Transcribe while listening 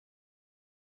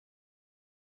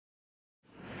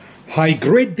Hi,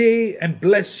 great day and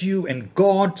bless you and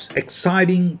God's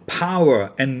exciting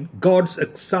power and God's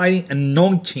exciting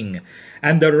anointing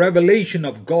and the revelation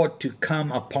of God to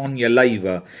come upon your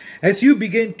life. As you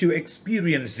begin to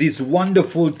experience this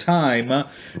wonderful time,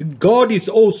 God is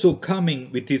also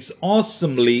coming with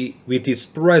with His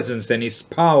presence and His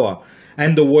power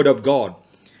and the Word of God.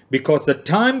 Because the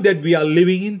time that we are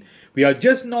living in, we are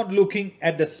just not looking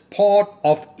at the spot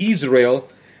of Israel,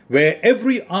 where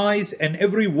every eyes and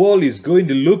every world is going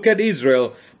to look at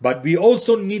Israel, but we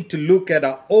also need to look at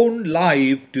our own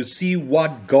life to see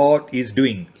what God is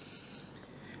doing.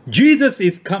 Jesus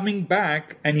is coming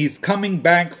back, and He's coming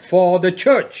back for the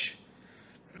church.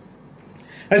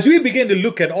 As we begin to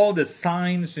look at all the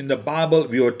signs in the Bible,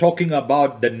 we were talking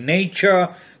about the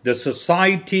nature, the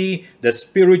society, the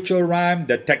spiritual realm,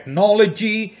 the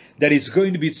technology that is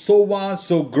going to be so vast,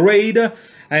 so great,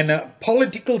 and a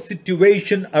political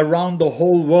situation around the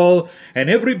whole world, and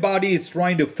everybody is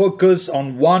trying to focus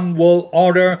on one world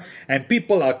order, and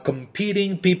people are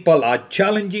competing, people are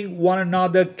challenging one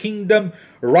another, kingdom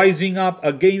rising up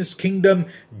against kingdom,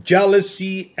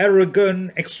 jealousy,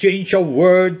 arrogant exchange of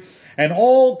word, and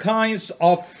all kinds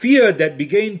of fear that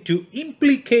began to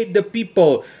implicate the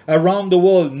people around the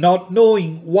world, not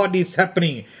knowing what is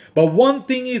happening. But one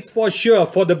thing is for sure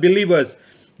for the believers,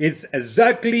 it's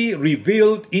exactly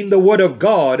revealed in the Word of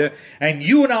God, and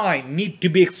you and I need to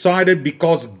be excited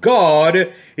because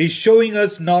God is showing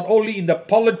us not only in the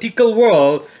political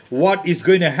world what is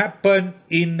going to happen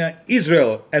in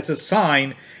Israel as a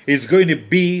sign is going to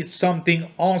be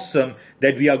something awesome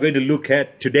that we are going to look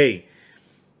at today.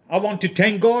 I want to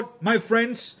thank God, my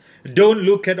friends. Don't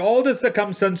look at all the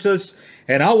circumstances,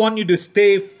 and I want you to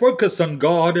stay focused on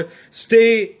God.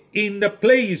 Stay in the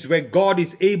place where God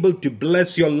is able to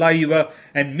bless your life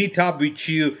and meet up with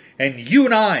you. And you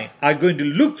and I are going to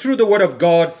look through the Word of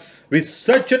God with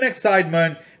such an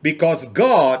excitement because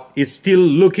God is still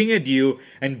looking at you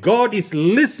and God is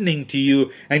listening to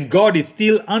you and God is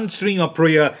still answering your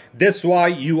prayer. That's why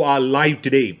you are alive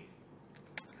today.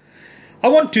 I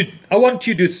want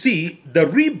you to see the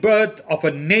rebirth of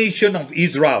a nation of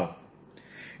Israel.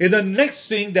 In the next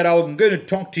thing that I'm going to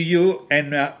talk to you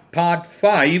in part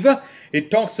 5, it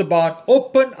talks about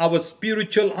open our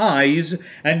spiritual eyes,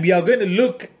 and we are going to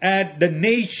look at the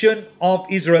nation of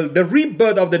Israel, the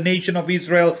rebirth of the nation of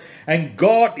Israel, and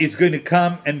God is going to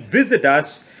come and visit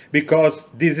us because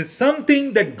this is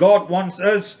something that God wants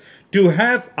us to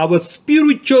have our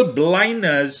spiritual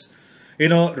blindness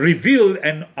revealed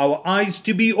and our eyes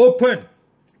to be open.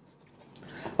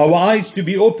 Our eyes to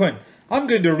be open. I'm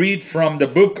going to read from the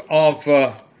book of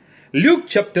Luke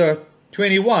chapter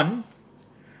 21,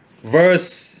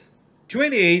 verse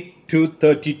 28 to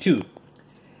 32.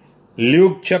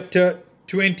 Luke chapter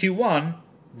 21,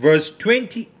 verse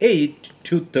 28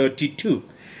 to 32.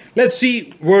 Let's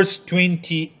see verse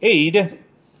 28.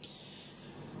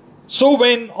 So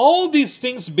when all these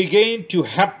things began to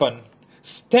happen,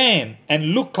 stand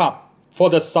and look up, for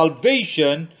your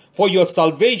salvation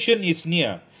is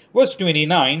near. Verse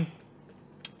 29.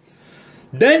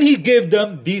 Then he gave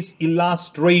them this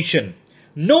illustration.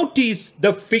 Notice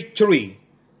the fig tree.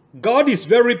 God is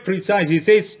very precise. He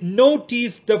says,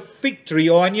 notice the fig tree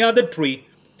or any other tree.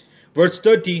 Verse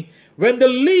 30. When the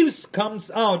leaves comes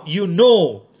out, you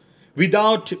know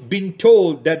without being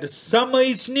told that the summer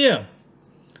is near.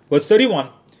 Verse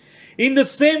 31. In the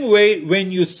same way, when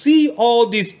you see all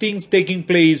these things taking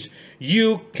place,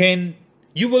 you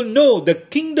will know the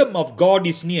kingdom of God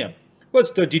is near. Verse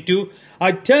 32,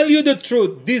 I tell you the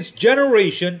truth, this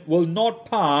generation will not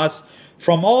pass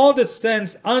from all the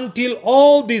sense until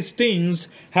all these things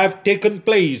have taken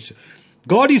place.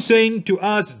 God is saying to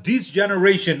us, this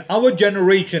generation, our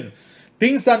generation,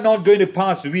 things are not going to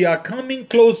pass. We are coming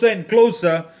closer and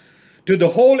closer to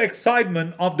the whole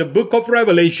excitement of the book of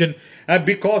Revelation,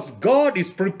 because God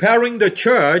is preparing the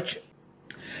church,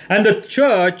 and the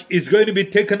church is going to be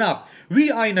taken up. We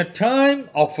are in a time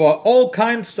of all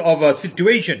kinds of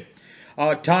situation,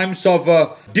 times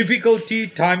of difficulty,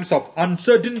 times of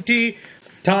uncertainty,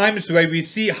 times where we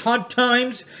see hard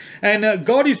times, and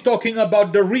God is talking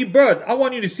about the rebirth. I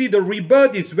want you to see the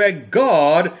rebirth is where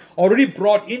God already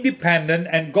brought independence,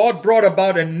 and God brought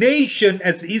about a nation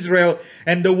as Israel,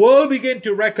 and the world began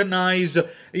to recognize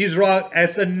Israel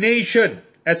as a nation,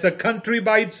 as a country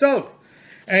by itself.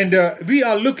 And we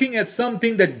are looking at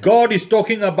something that God is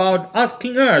talking about,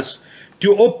 asking us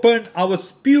to open our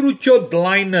spiritual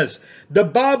blindness. The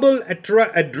Bible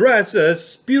addresses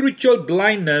spiritual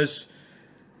blindness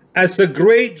as a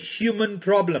great human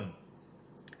problem.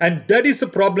 And that is a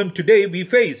problem today we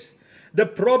face. The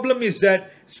problem is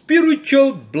that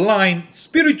spiritually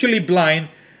blind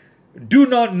do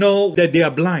not know that they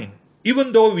are blind.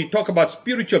 Even though we talk about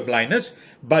spiritual blindness,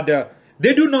 but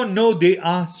they do not know they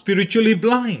are spiritually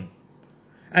blind.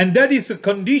 And that is a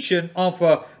condition of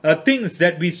things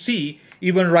that we see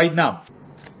even right now.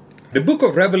 The book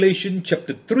of Revelation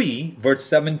chapter 3 verse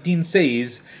 17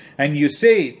 says, "And you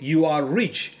say you are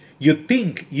rich, you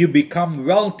think you become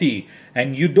wealthy,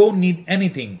 and you don't need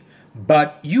anything.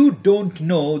 But you don't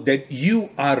know that you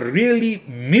are really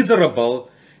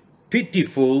miserable,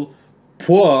 pitiful,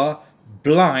 poor,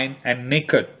 blind, and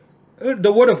naked."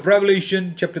 The word of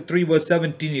Revelation chapter 3 verse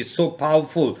 17 is so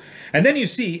powerful. And then you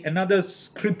see another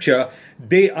scripture,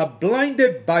 they are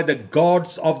blinded by the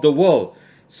gods of the world.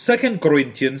 2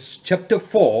 Corinthians chapter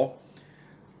 4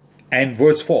 and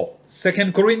verse 4.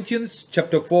 2 Corinthians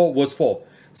chapter 4 verse 4.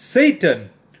 "Satan,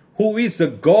 who is the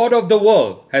god of the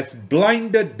world, has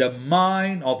blinded the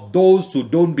mind of those who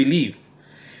don't believe.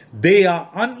 They are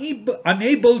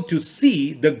unable to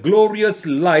see the glorious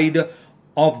light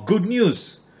of good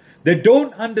news. They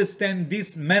don't understand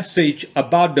this message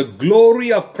about the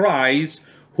glory of Christ,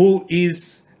 who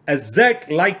is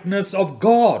exact likeness of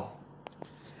God."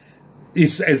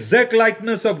 Is exact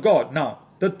likeness of God. Now,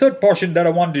 the third portion that I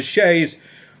want to share is,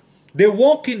 they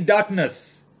walk in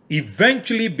darkness,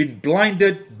 eventually been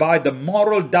blinded by the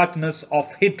moral darkness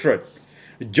of hatred.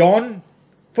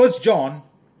 1 John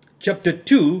chapter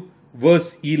 2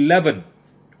 verse 11.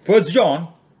 1 John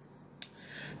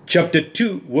chapter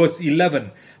 2 verse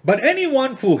 11. "But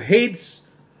anyone who hates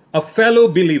a fellow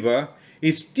believer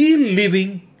is still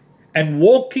living and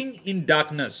walking in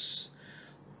darkness.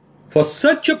 For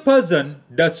such a person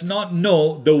does not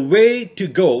know the way to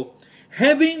go,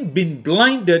 having been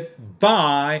blinded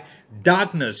by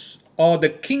darkness," or the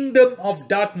kingdom of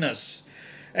darkness.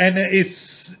 And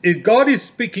God is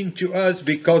speaking to us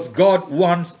because God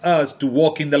wants us to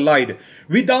walk in the light.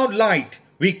 Without light,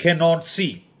 we cannot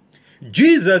see.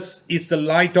 Jesus is the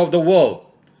light of the world.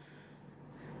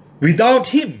 Without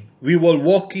him, we will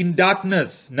walk in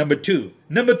darkness. Number 2.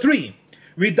 Number 3,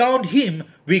 without him,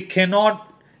 we cannot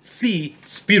see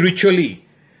spiritually.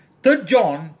 3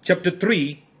 John chapter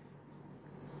 3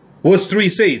 verse 3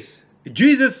 says,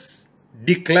 Jesus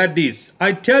declared this,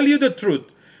 "I tell you the truth,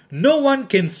 no one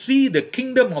can see the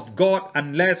kingdom of God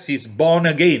unless he is born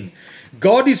again."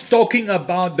 God is talking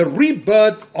about the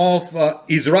rebirth of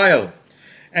Israel.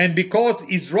 And because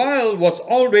Israel was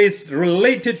always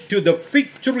related to the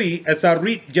fig tree, as I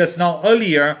read just now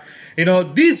earlier,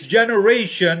 this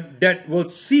generation that will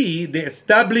see the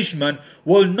establishment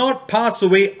will not pass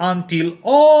away until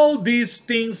all these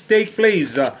things take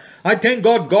place. I thank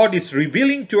God, God is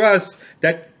revealing to us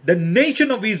that the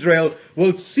nation of Israel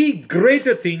will see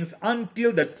greater things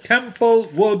until the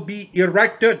temple will be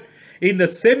erected in the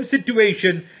same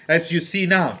situation as you see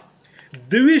now.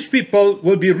 Jewish people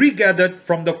will be regathered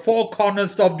from the four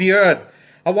corners of the earth.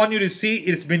 I want you to see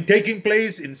it's been taking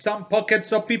place in some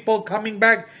pockets of people coming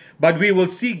back, but we will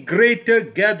see greater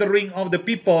gathering of the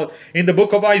people. In the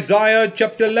book of Isaiah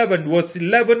chapter 11 verse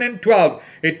 11 and 12,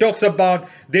 it talks about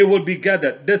they will be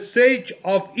gathered. The sage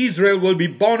of Israel will be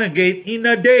born again in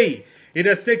a day. It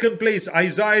has taken place,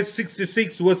 Isaiah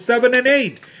 66 verse 7 and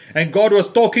 8. And God was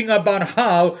talking about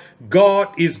how God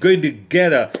is going to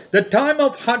gather. The time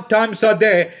of hard times are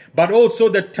there, but also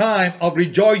the time of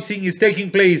rejoicing is taking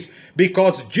place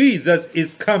because Jesus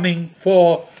is coming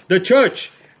for the church.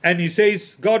 And he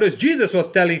says, God, as Jesus was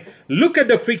telling, look at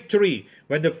the fig tree.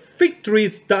 When the fig tree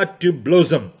starts to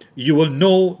blossom, you will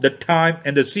know the time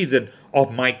and the season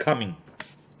of my coming.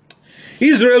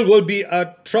 Israel will be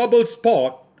a trouble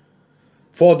spot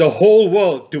for the whole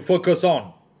world to focus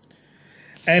on.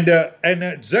 And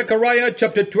Zechariah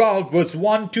chapter 12 verse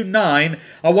 1 to 9,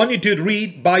 I want you to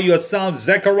read by yourself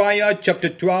Zechariah chapter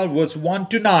 12 verse 1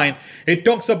 to 9. It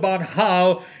talks about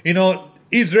how,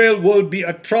 Israel will be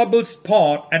a trouble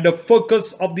spot and the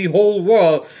focus of the whole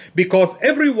world because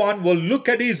everyone will look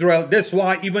at Israel. That's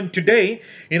why even today,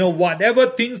 whatever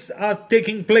things are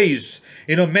taking place,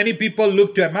 many people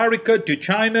look to America, to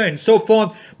China and so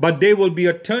forth, but there will be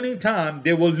a turning time.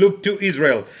 They will look to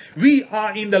Israel. We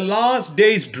are in the last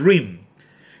days dream.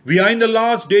 We are in the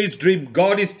last days dream.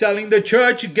 God is telling the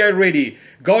church, get ready.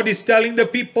 God is telling the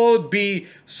people, be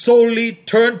solely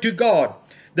turned to God.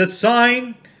 The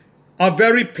signs are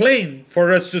very plain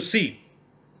for us to see.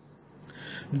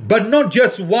 But not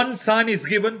just one sign is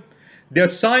given. Their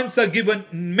signs are given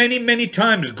many, many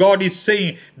times. God is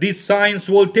saying these signs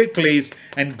will take place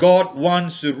and God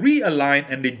wants to realign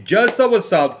and adjust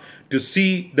ourselves to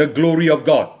see the glory of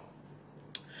God.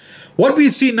 What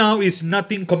we see now is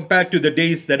nothing compared to the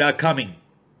days that are coming.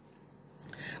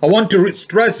 I want to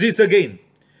stress this again.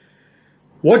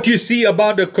 What you see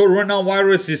about the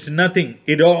coronavirus is nothing.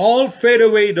 It'll all fade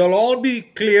away. It'll all be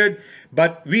cleared.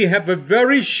 But we have a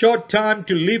very short time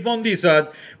to live on this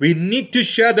earth. We need to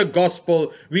share the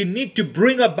gospel. We need to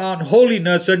bring about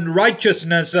holiness and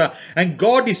righteousness. And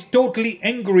God is totally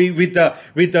angry with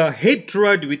the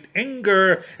hatred, with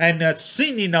anger and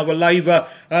sin in our life.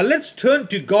 Let's turn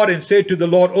to God and say to the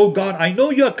Lord, oh God, I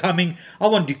know you're coming. I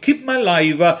want to keep my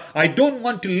life. I don't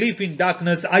want to live in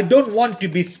darkness. I don't want to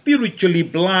be spiritually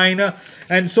blind.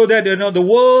 And so that, the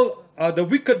world, the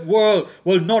wicked world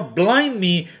will not blind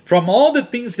me from all the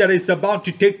things that is about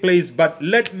to take place, but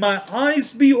let my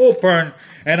eyes be open,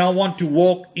 and I want to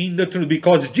walk in the truth,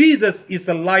 because Jesus is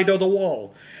the light of the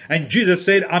world. And Jesus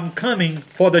said, I'm coming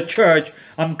for the church.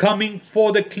 I'm coming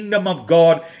for the kingdom of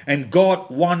God, and God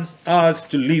wants us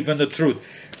to live in the truth.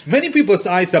 Many people's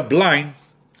eyes are blind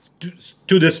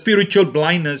to the spiritual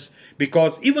blindness,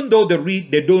 because even though they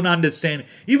read, they don't understand.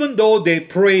 Even though they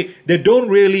pray, they don't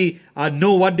really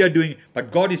know what they're doing.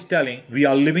 But God is telling, we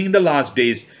are living in the last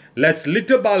days. Let's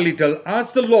little by little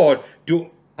ask the Lord to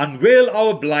unveil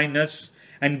our blindness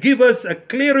and give us a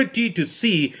clarity to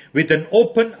see with an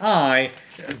open eye,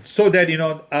 so that,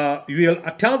 we'll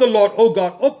tell the Lord, oh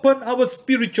God, open our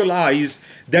spiritual eyes,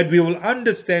 that we will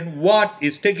understand what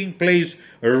is taking place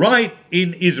right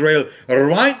in Israel,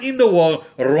 right in the world,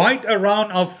 right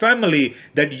around our family,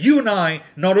 that you and I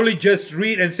not only just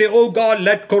read and say, oh God,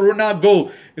 let Corona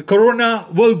go. Corona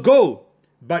will go.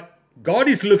 But God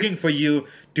is looking for you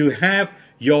to have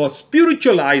your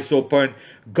spiritual eyes open.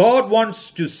 God wants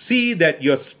to see that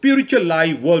your spiritual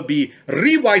life will be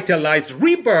revitalized,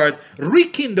 rebirthed,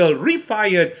 rekindled,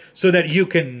 refired, so that you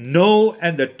can know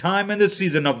at the time and the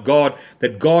season of God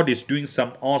that God is doing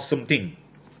some awesome thing.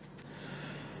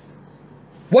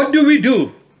 What do we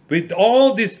do with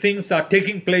all these things that are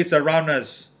taking place around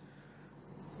us?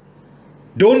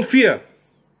 Don't fear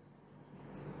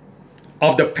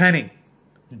of the panic.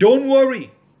 Don't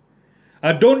worry.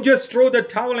 Don't just throw the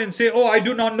towel and say, oh, I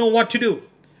do not know what to do.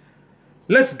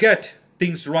 Let's get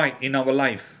things right in our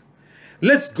life.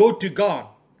 Let's go to God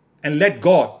and let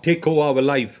God take over our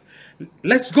life.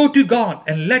 Let's go to God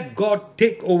and let God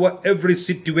take over every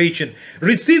situation.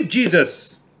 Receive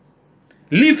Jesus.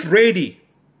 Live ready.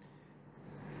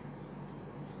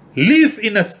 Live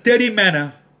in a steady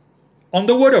manner on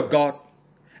the word of God,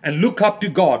 and look up to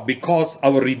God, because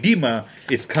our Redeemer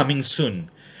is coming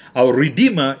soon. Our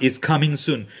Redeemer is coming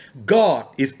soon. God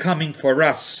is coming for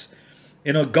us.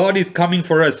 God is coming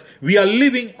for us. We are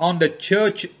living on the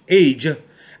church age,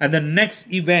 and the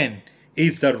next event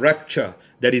is the rapture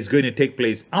that is going to take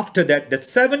place. After that, the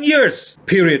 7 years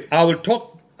period, I will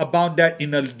talk about that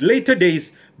in the later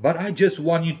days, but I just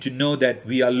want you to know that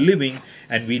we are living,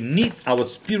 and we need our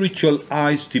spiritual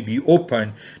eyes to be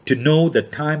open to know the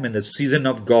time and the season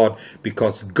of God,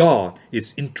 because God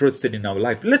is interested in our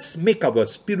life. Let's make our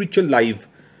spiritual life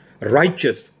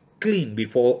righteous, clean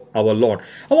before our Lord.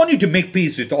 I want you to make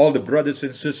peace with all the brothers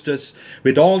and sisters,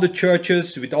 with all the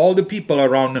churches, with all the people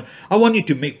around. I want you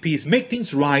to make peace, make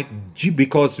things right,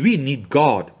 because we need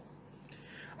God.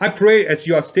 I pray as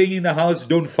you are staying in the house,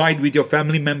 don't fight with your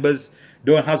family members.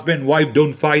 Don't, husband, wife,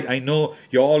 don't fight. I know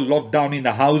you're all locked down in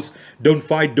the house. Don't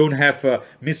fight. Don't have a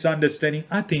misunderstanding.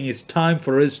 I think it's time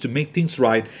for us to make things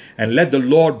right and let the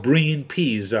Lord bring in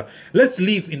peace. Let's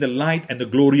live in the light and the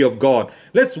glory of God.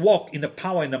 Let's walk in the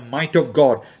power and the might of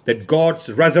God, that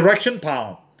God's resurrection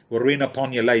power will reign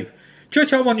upon your life.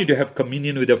 Church, I want you to have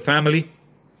communion with your family.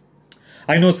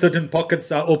 I know certain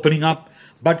pockets are opening up,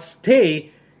 but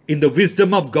stay in the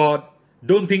wisdom of God.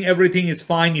 Don't think everything is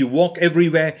fine. You walk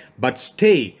everywhere, but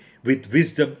stay with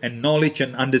wisdom and knowledge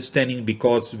and understanding,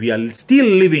 because we are still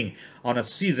living on a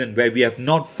season where we have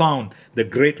not found the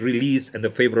great release and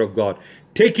the favor of God.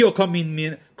 Take your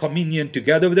communion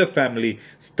together with your family.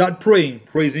 Start praying,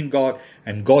 praising God,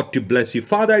 and God to bless you.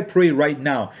 Father, I pray right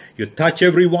now, you touch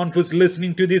everyone who's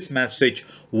listening to this message.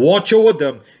 Watch over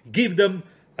them. Give them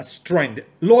a strength.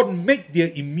 Lord, make their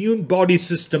immune body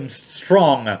system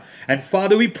strong. And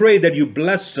Father, we pray that you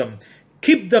bless them.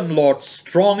 Keep them, Lord,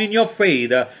 strong in your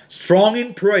faith, strong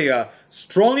in prayer,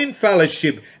 strong in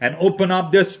fellowship, and open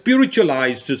up their spiritual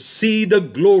eyes to see the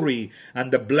glory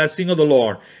and the blessing of the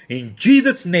Lord. In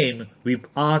Jesus' name we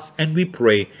ask and we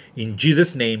pray. In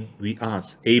Jesus' name we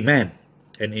ask. Amen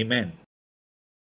and amen.